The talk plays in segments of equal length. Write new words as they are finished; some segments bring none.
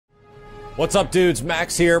What's up, dudes?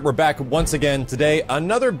 Max here. We're back once again today.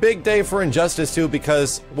 Another big day for Injustice 2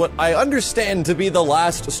 because what I understand to be the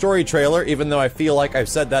last story trailer, even though I feel like I've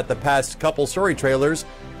said that the past couple story trailers,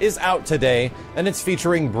 is out today, and it's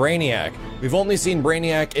featuring Braniac. We've only seen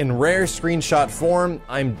Braniac in rare screenshot form.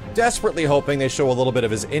 I'm desperately hoping they show a little bit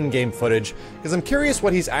of his in-game footage, because I'm curious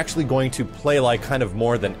what he's actually going to play like kind of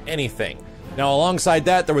more than anything. Now, alongside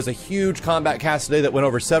that, there was a huge combat cast today that went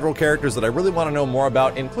over several characters that I really want to know more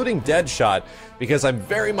about, including Deadshot, because I'm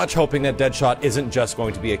very much hoping that Deadshot isn't just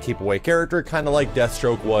going to be a keep-away character, kind of like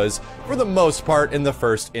Deathstroke was, for the most part, in the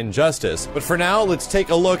first Injustice. But for now, let's take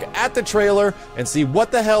a look at the trailer and see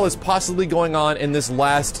what the hell is possibly going on in this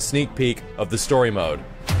last sneak peek of the story mode.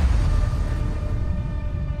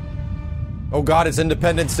 Oh god, it's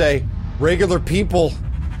Independence Day. Regular people.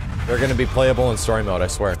 They're gonna be playable in story mode, I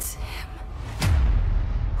swear.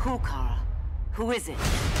 Who, Kara? Who is it?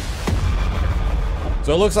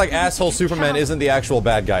 So it looks like asshole Superman isn't the actual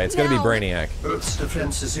bad guy. It's gonna be Braniac. Earth's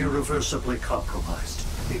defense is irreversibly compromised.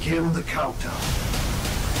 Begin the countdown.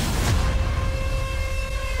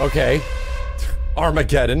 Okay.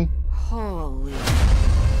 Armageddon. Holy.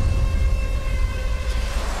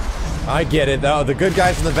 I get it, though. The good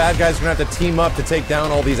guys and the bad guys are gonna have to team up to take down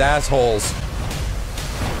all these assholes.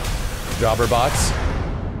 Jobber bots.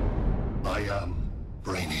 I am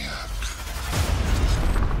Braniac.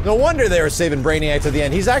 No wonder they were saving Braniac to the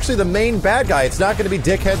end. He's actually the main bad guy. It's not going to be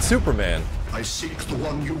dickhead Superman. I seek the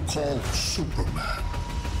one you call Superman.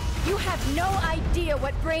 You have no idea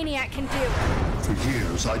what Braniac can do. For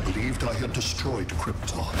years, I believed I had destroyed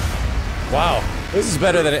Krypton. Wow, this is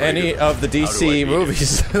better than any of the DC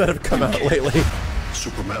movies that have come out lately.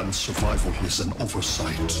 Superman's survival is an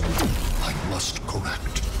oversight I must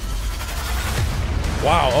correct.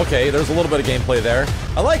 Wow, okay, there's a little bit of gameplay there.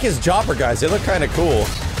 I like his Jobber guys, they look kind of cool.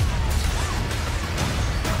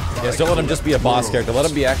 Yes, don't let him just be a boss character, let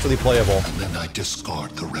him be actually playable. And then I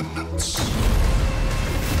discard the remnants.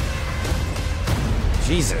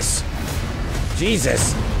 Jesus.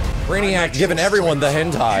 Jesus. Braniac giving everyone the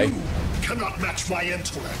hentai. You cannot match my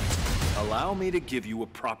intellect. Allow me to give you a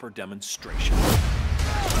proper demonstration.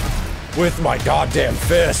 With my goddamn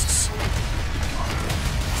fists.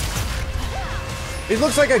 He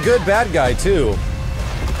looks like a good bad guy, too.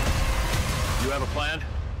 You have a plan?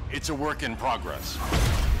 It's a work in progress.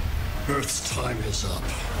 Earth's time is up.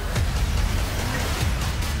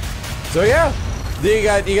 So yeah,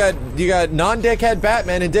 you got non-dickhead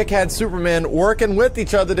Batman and dickhead Superman working with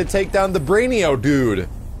each other to take down the Brainio dude.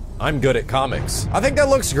 I'm good at comics. I think that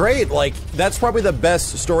looks great. Like, that's probably the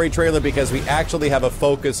best story trailer because we actually have a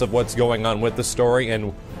focus of what's going on with the story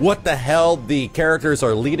and what the hell the characters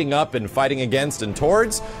are leading up and fighting against and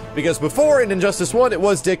towards. Because before in Injustice 1, it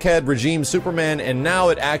was dickhead regime Superman, and now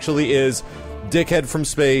it actually is dickhead from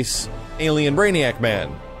space, alien Brainiac Man.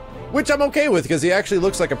 Which I'm okay with because he actually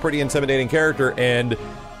looks like a pretty intimidating character, and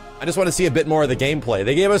I just want to see a bit more of the gameplay.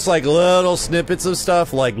 They gave us like little snippets of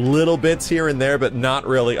stuff, like little bits here and there, but not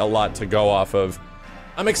really a lot to go off of.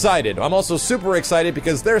 I'm excited. I'm also super excited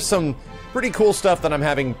because there's some pretty cool stuff that I'm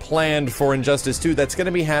having planned for Injustice 2 that's going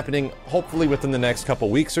to be happening hopefully within the next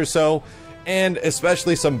couple weeks or so, and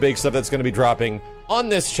especially some big stuff that's going to be dropping on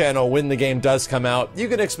this channel when the game does come out. You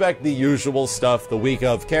can expect the usual stuff, the week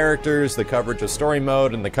of characters, the coverage of story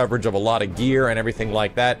mode, and the coverage of a lot of gear and everything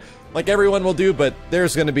like that, like everyone will do, but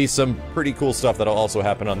there's going to be some pretty cool stuff that'll also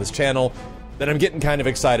happen on this channel that I'm getting kind of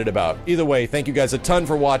excited about. Either way, thank you guys a ton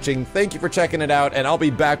for watching, thank you for checking it out, and I'll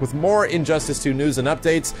be back with more Injustice 2 news and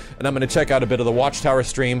updates, and I'm going to check out a bit of the Watchtower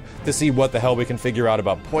stream to see what the hell we can figure out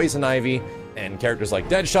about Poison Ivy and characters like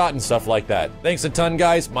Deadshot and stuff like that. Thanks a ton,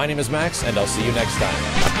 guys. My name is Max, and I'll see you next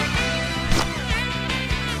time.